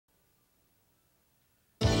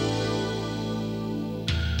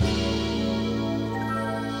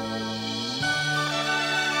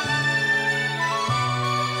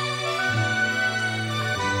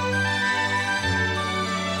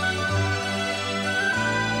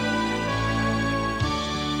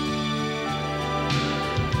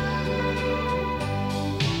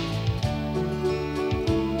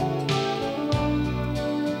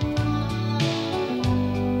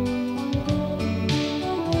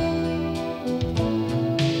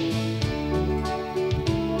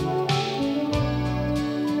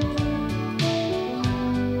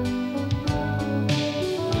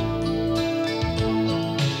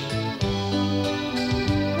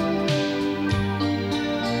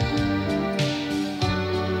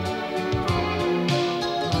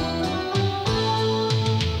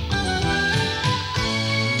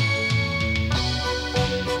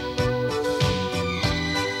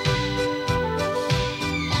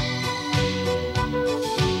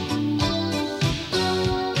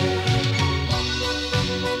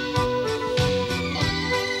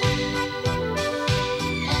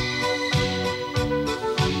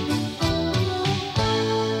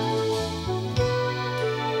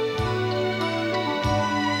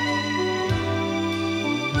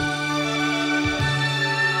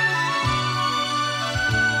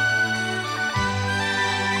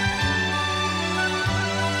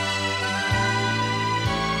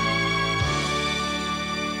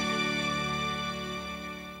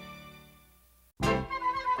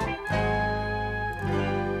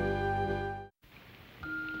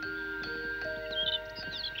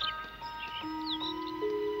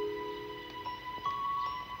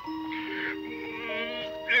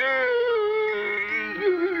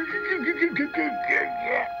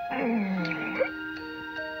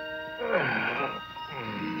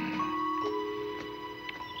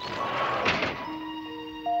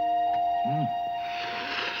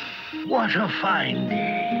What a fine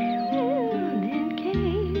day. Wounded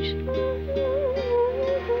cage.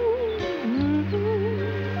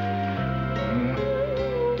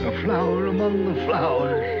 A flower among the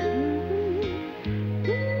flowers.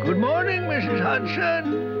 Good morning, Mrs.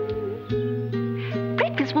 Hudson.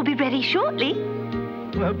 Breakfast will be ready shortly.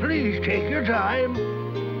 Well, please take your time.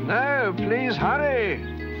 No, please hurry.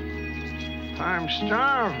 I'm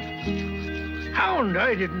starved. Hound,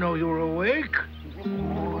 I didn't know you were awake.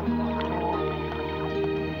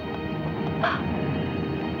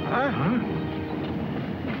 Huh?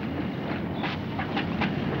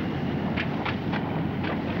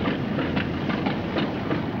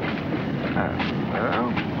 Well.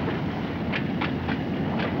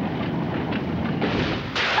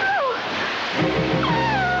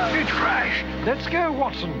 It crashed. Let's go,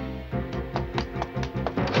 Watson.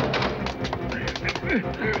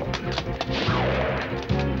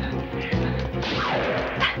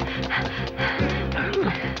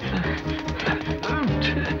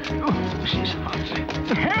 She's hot.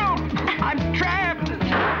 Help! I'm trapped!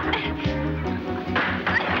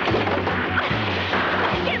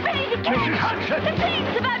 Get ready to catch! Mrs. Hudson! The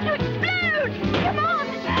plane's about to explode! Come on!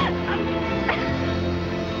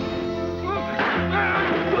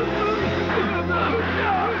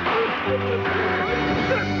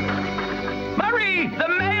 Marie! The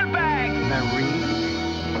mailbag! Marie?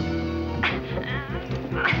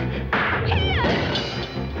 Here!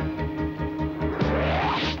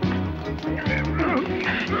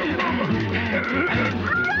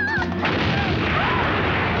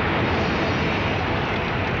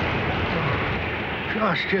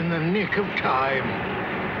 Just in the nick of time.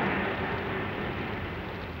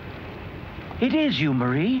 It is you,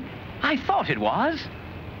 Marie. I thought it was.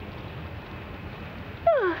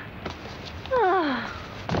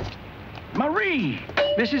 Marie!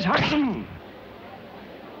 Mrs. Hudson!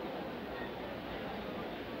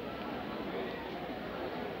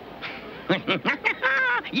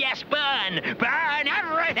 Yes, burn! Burn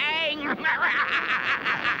everything!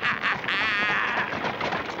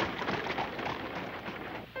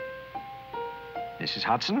 Mrs.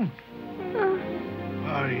 Hudson?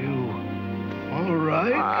 Are you all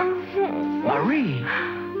right? Marie!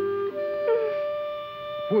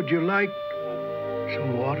 Would you like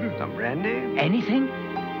some water? Some brandy? Anything?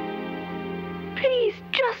 Please,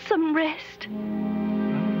 just some rest.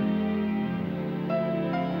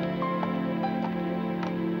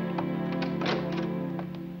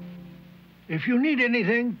 If you need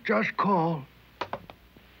anything, just call.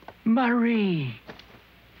 Marie!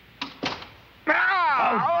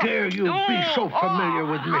 How dare you be so familiar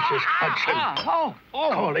with Mrs. Hudson?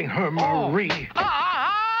 Calling her Marie.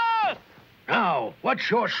 Now, what's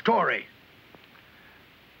your story?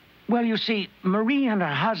 Well, you see, Marie and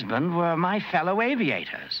her husband were my fellow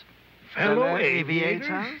aviators. Fellow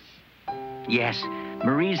aviators? Yes,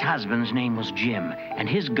 Marie's husband's name was Jim, and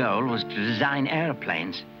his goal was to design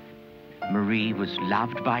airplanes. Marie was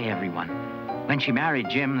loved by everyone. When she married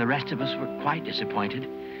Jim, the rest of us were quite disappointed.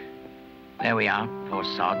 There we are, poor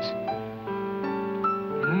sods.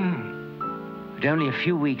 But only a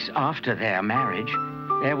few weeks after their marriage,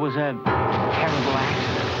 there was a terrible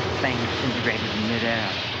accident. The plane disintegrated in midair.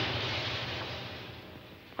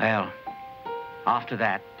 Well, after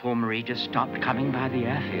that, poor Marie just stopped coming by the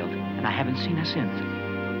airfield, and I haven't seen her since.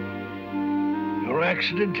 Your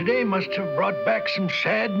accident today must have brought back some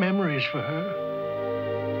sad memories for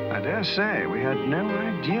her. I dare say we had no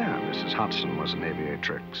idea Mrs. Hudson was an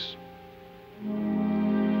aviatrix.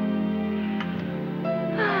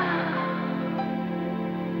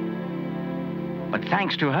 But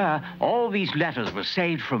thanks to her, all these letters were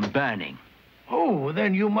saved from burning. Oh,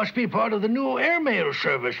 then you must be part of the new airmail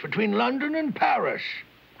service between London and Paris.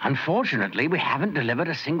 Unfortunately, we haven't delivered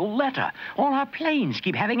a single letter. All our planes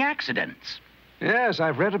keep having accidents. Yes,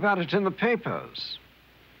 I've read about it in the papers.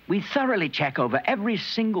 We thoroughly check over every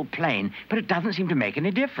single plane, but it doesn't seem to make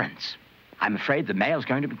any difference. I'm afraid the mail's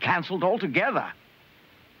going to be cancelled altogether.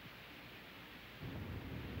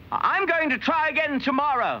 I'm going to try again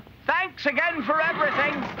tomorrow. Thanks again for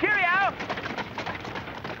everything. Cheerio!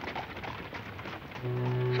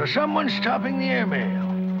 So someone's stopping the airmail.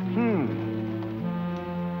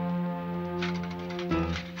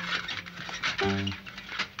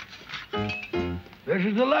 This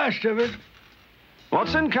is the last of it.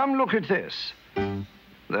 Watson, come look at this.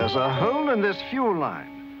 There's a hole in this fuel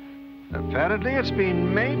line. Apparently it's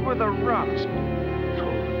been made with a rust. So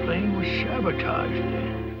the plane was sabotaged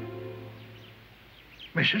then.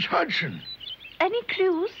 Mrs. Hudson. Any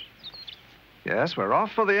clues? Yes, we're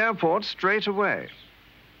off for the airport straight away.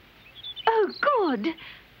 Oh, good.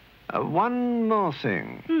 One more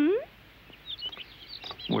thing. Hmm?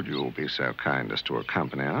 Would you be so kind as to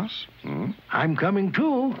accompany us? Hmm? I'm coming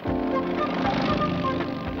too.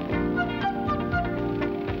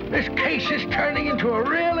 This case is turning into a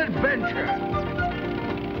real adventure.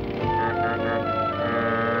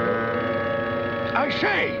 I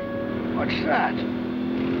say, what's that?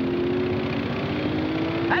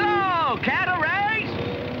 Hello, cattle race!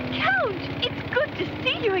 Count, it's good to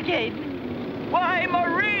see you again. Why,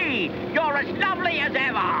 Marie, you're as lovely as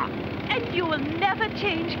ever. And you will never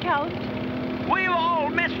change, Count. We've all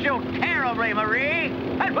missed you terribly, Marie.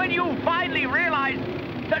 And when you finally realize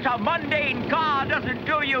that a mundane car doesn't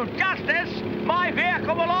do you justice, my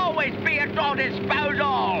vehicle will always be at your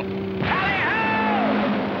disposal. Tally-ho!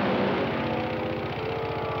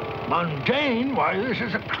 Mundane? Why, this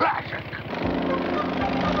is a classic.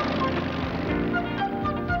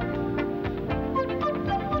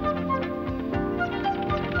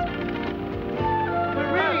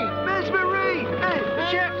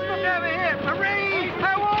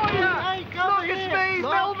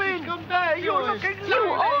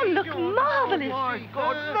 My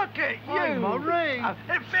God, look at you. Marie.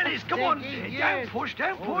 Phyllis, come on. Don't push,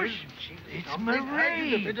 don't push. It's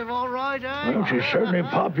Marie. A bit of all right, eh? Well, she's certainly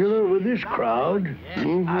popular with this crowd.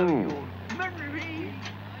 Mm-hmm. Marie.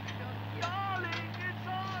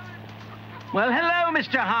 Well, hello,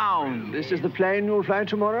 Mr. Hound. This is the plane you'll fly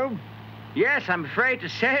tomorrow? Yes, I'm afraid to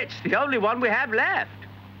say it's the only one we have left.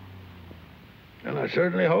 And I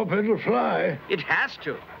certainly hope it'll fly. It has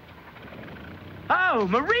to. Oh,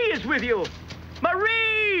 Marie is with you.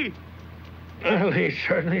 Marie! Well, he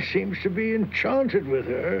certainly seems to be enchanted with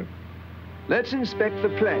her. Let's inspect the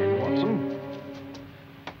plane, Watson.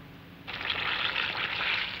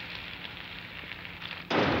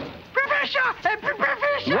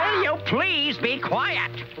 Professor! Will you please be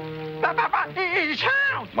quiet? It's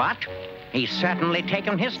Hound! What? He's certainly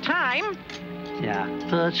taken his time. Yeah,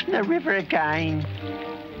 birds from the river again.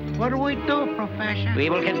 What do we do, Professor? We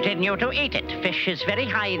will continue to eat it. Fish is very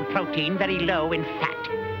high in protein, very low in fat.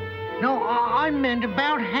 No, I meant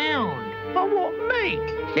about Hound. For what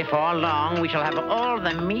meat? Before long, we shall have all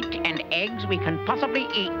the meat and eggs we can possibly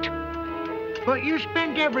eat. But you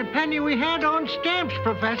spent every penny we had on stamps,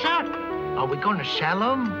 Professor. Are we going to sell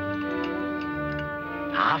them?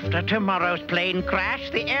 After tomorrow's plane crash,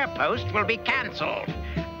 the air post will be cancelled.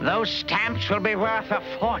 Those stamps will be worth a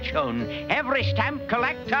fortune. Every stamp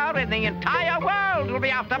collector in the entire world will be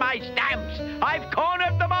after my stamps. I've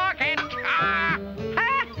cornered the market.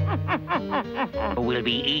 We'll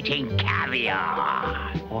be eating caviar.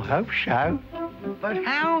 I hope so. But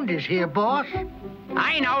Hound is here, boss.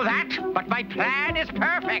 I know that, but my plan is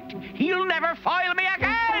perfect. He'll never foil me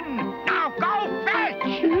again. Now go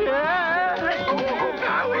fetch!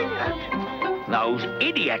 Those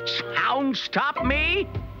idiots! Hound, stop me!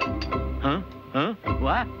 Huh? Huh?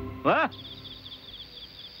 What? What?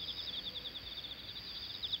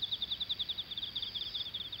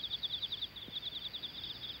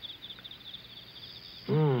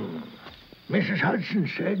 Mrs. Hudson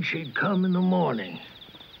said she'd come in the morning.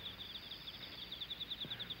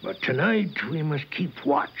 But tonight we must keep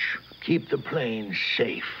watch, keep the plane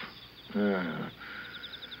safe.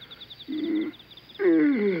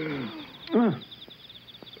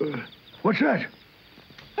 What's that?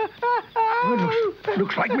 Oh,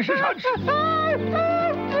 looks like Mrs. Hudson.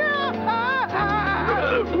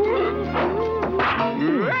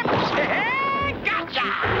 Gotcha!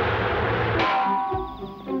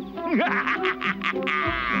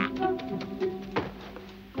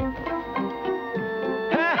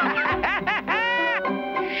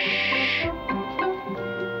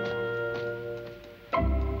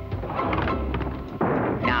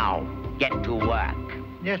 Now, get to work.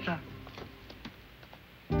 Yes, sir.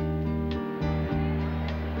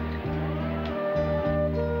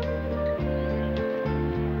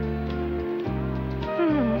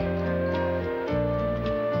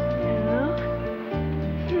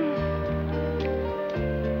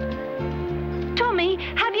 Tommy,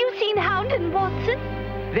 have you seen Hound and Watson?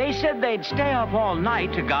 They said they'd stay up all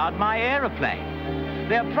night to guard my aeroplane.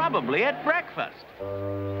 They're probably at breakfast.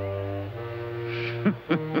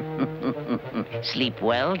 Sleep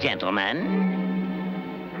well, gentlemen.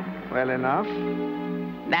 Well enough.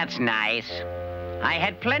 That's nice. I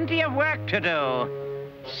had plenty of work to do.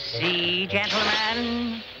 See,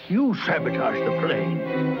 gentlemen? You sabotaged the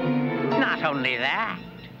plane. Not only that.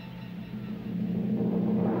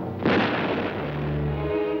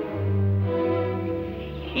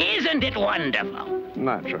 Isn't it wonderful?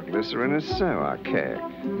 Nitroglycerin is so archaic.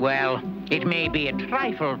 Well, it may be a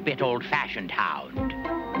trifle bit old-fashioned, Hound,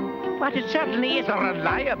 but it certainly is a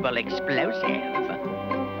reliable explosive.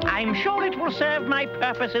 I'm sure it will serve my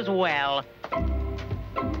purposes well.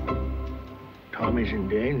 Tommy's in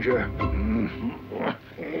danger. Please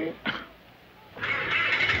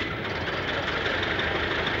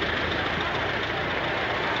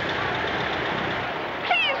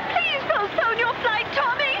postpone your flight,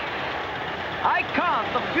 Tommy. I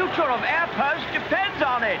can't. The future of Air Post depends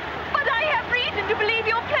on it. But I have reason to believe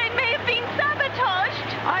your plane may have been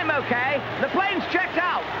sabotaged. I'm okay. The plane's checked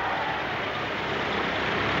out.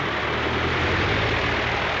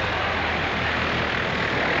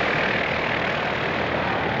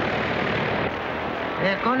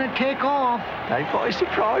 They're gonna take off. They've got a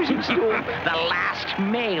surprise in store. The last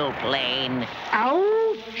mail plane.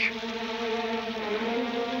 Ouch!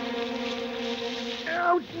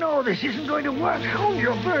 Ouch, no, this isn't going to work. Hound,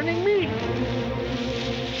 you're burning me.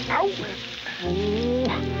 Ow!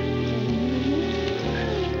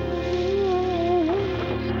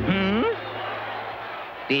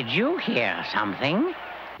 Did you hear something?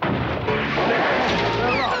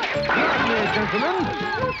 Gentlemen.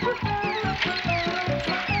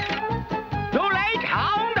 Too late,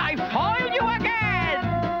 Hound! I foiled you again!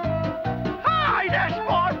 Hi, that's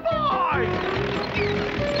my boy!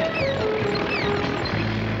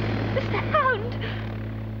 Mr. Hound.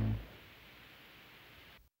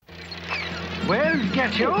 We'll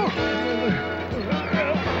get you.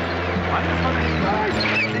 Wonderful surprise,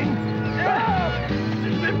 thing.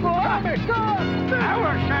 Tommy, stop! I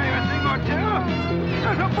will say a thing or two.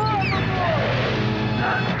 There's a bomb aboard!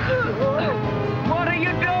 What are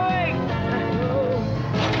you doing?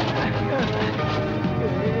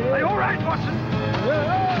 Are you all right, Hudson?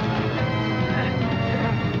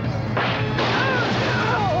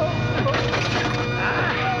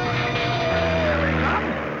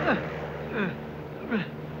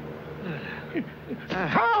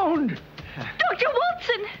 Hound! Dr.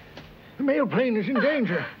 Watson! The mail plane is in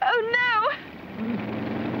danger. Oh, no!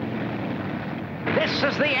 This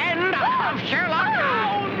is the end of Sherlock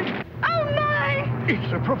Hound! Oh, my! It's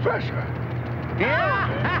the professor.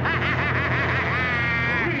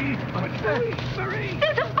 Marie!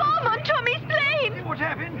 There's a bomb on Tommy's plane! What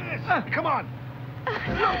happened? Come on.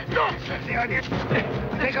 No, that's the idea.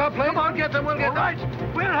 Take our plane. Come on, get them. We'll get them. All right.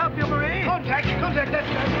 We'll help you, Marie. Contact. That's good. All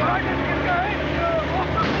right, let's get going. Off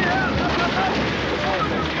from here.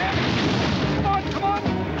 Come on.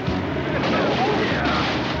 Oh,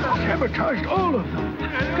 yeah. Sabotaged all of them.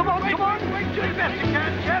 Come on. Wait till you best you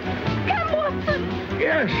can, Jeff. Come, Watson!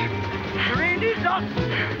 Yes. Marie needs us.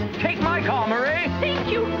 Take my car, Marie. Thank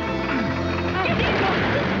you. Get in,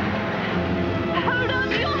 Watson. Hold on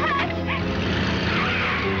to your hat.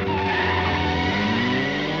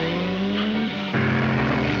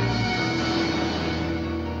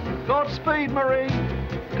 Godspeed, Marie.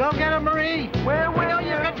 Go get her, Marie. Where will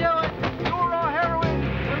You can do it. You're our heroine.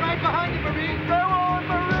 We're right behind you, Marie. Go on,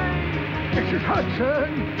 Marie. Mrs.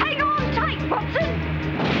 Hudson. Hang on tight, Watson.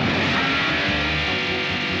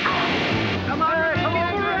 Come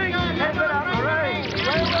on, Marie. Keep it up, Marie.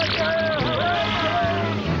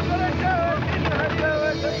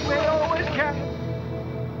 We always can.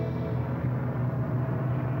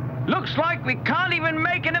 Looks like we can't even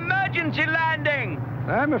make an emergency landing.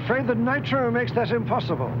 I'm afraid the nitro makes that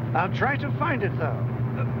impossible. I'll try to find it, though.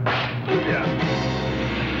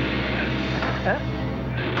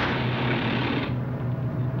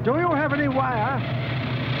 Do you have any wire?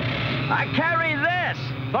 I carry this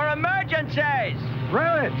for emergencies.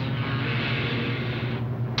 Throw it.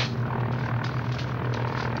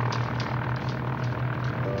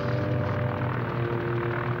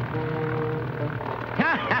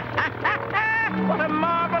 What a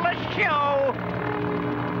marvelous show!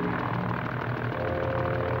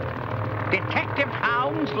 Detective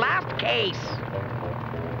Hound's last case.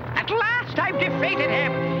 At last I've defeated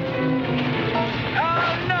him.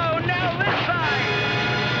 Oh, no, now this side.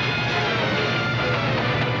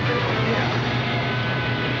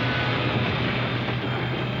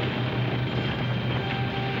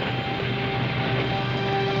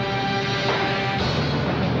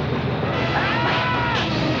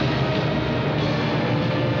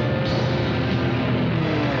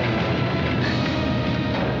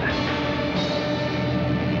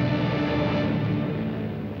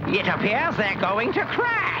 It appears they're going to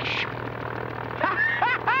crash.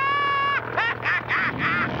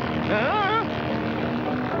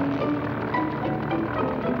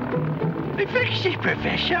 We fixed it,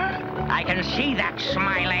 Professor. I can see that,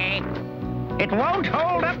 Smiley. It won't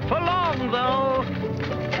hold up for long, though.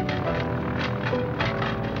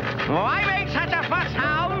 Why make such a fuss,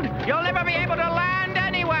 Hound? You'll never be able to land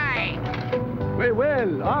anyway.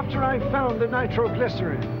 Well, after I found the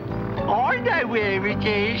nitroglycerin. I know where it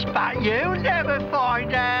is, but you'll never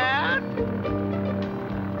find out.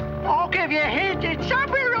 I'll give you a hint, it's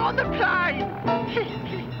somewhere on the plane.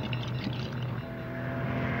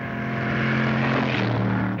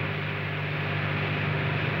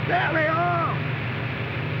 There we are!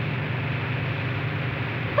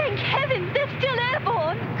 Thank heaven, they're still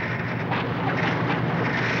airborne.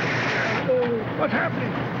 Oh, what's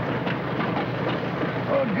happening?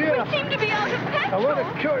 Oh, dear. We seem to be out of petrol. What a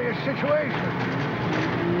curious situation.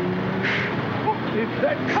 It's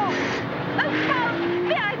that coat. Oh, Count,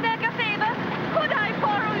 may I beg a favor? Could I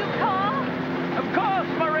borrow your car? Of course,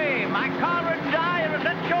 Marie. My car and tire is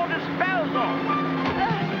at your disposal.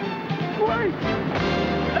 Wait!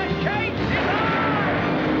 The chase is on!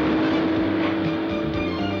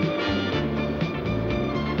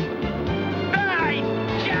 By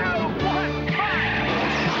Jove, what fun!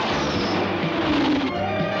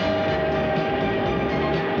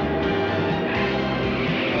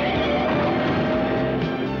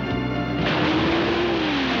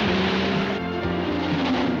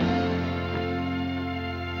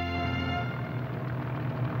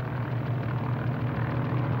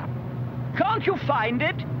 Can't you find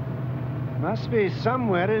it? Must be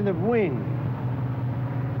somewhere in the wing.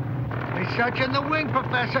 He's searching the wing,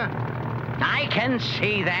 Professor. I can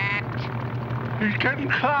see that. He's getting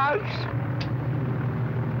close.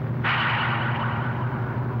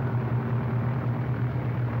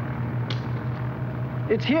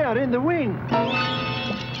 It's here in the wing.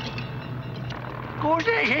 Good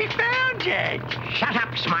thing he found it. Shut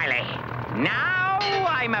up, Smiley. Now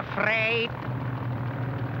I'm afraid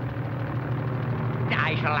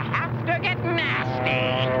I shall have to get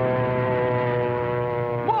nasty.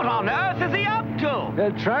 What on earth is he up to?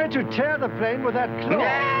 They'll try to tear the plane with that claw.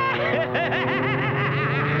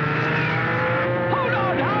 Hold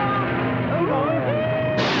on, Holmes! Hold on.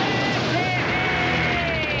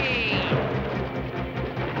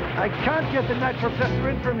 I can't get the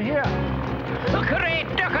nitroglycerin from here. Hookery,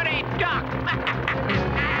 dookery, duck!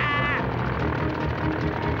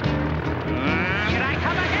 Should I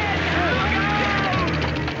come again?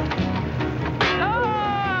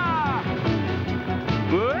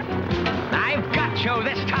 Good. I've got you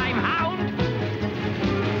this time, Hound.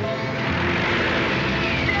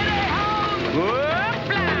 Steady, Hound.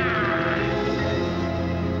 Whoopla.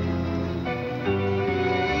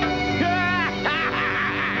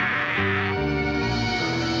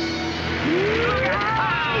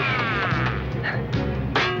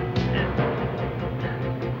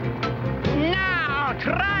 Now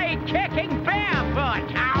try kicking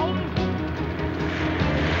barefoot, Hound.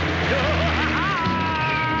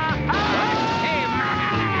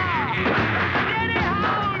 Steady,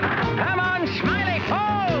 Hound! Come on, Smiley,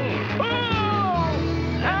 pull!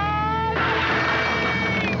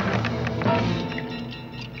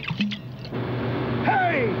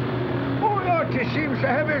 Hey! Moriarty seems to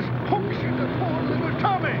have his hooks in the poor little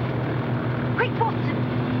Tommy. Quick,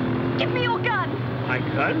 Watson, give me your gun. My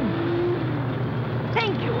gun?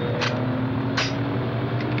 Thank you.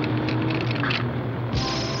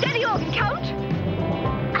 Steady on, Count.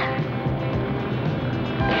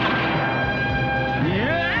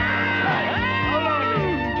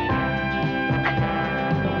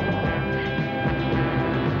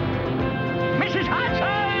 Mrs.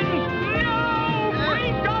 Hudson! No!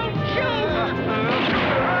 Please don't shoot!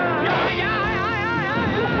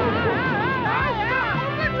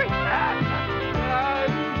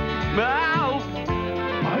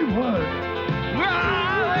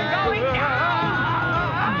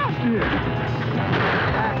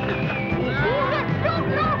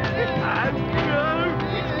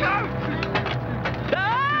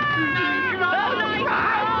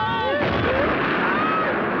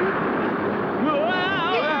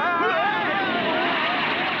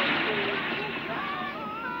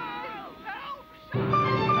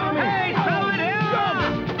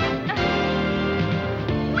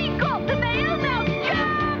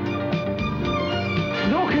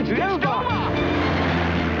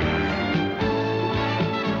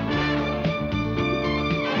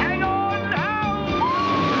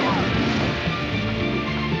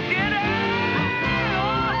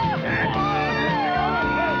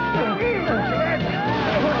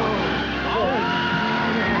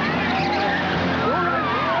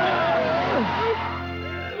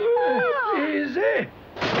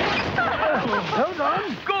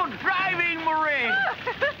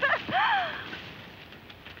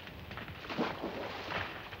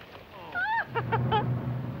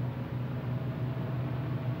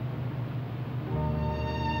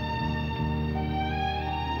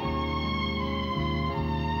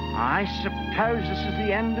 I suppose this is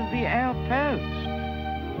the end of the outpost.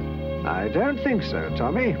 I don't think so,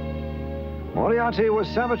 Tommy. Moriarty was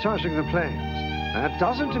sabotaging the planes. That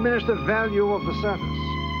doesn't diminish the value of the service.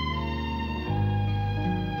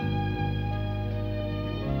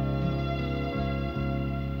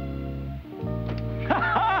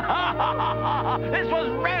 This was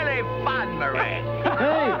really fun, Marie.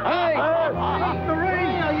 Hey!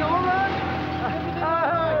 Marie, are you all right?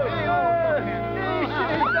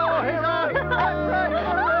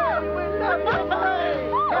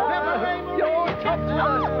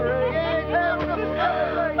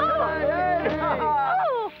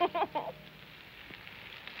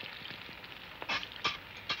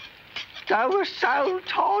 That was so,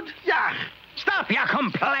 Todd. Yeah. Stop your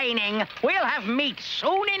complaining. We'll have meat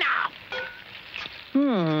soon enough.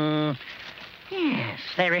 Yes,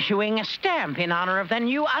 they're issuing a stamp in honor of the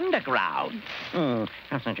new underground.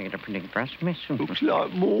 That's not a printing press, miss. Looks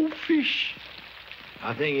like more fish.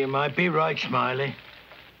 I think you might be right, Smiley.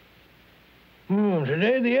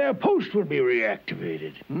 Today the air post will be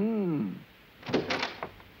reactivated.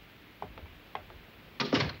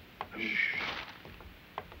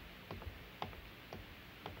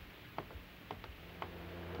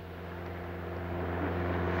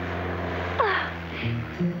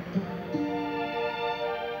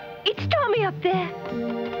 It's Tommy up there.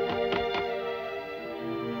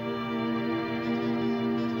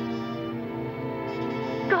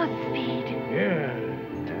 God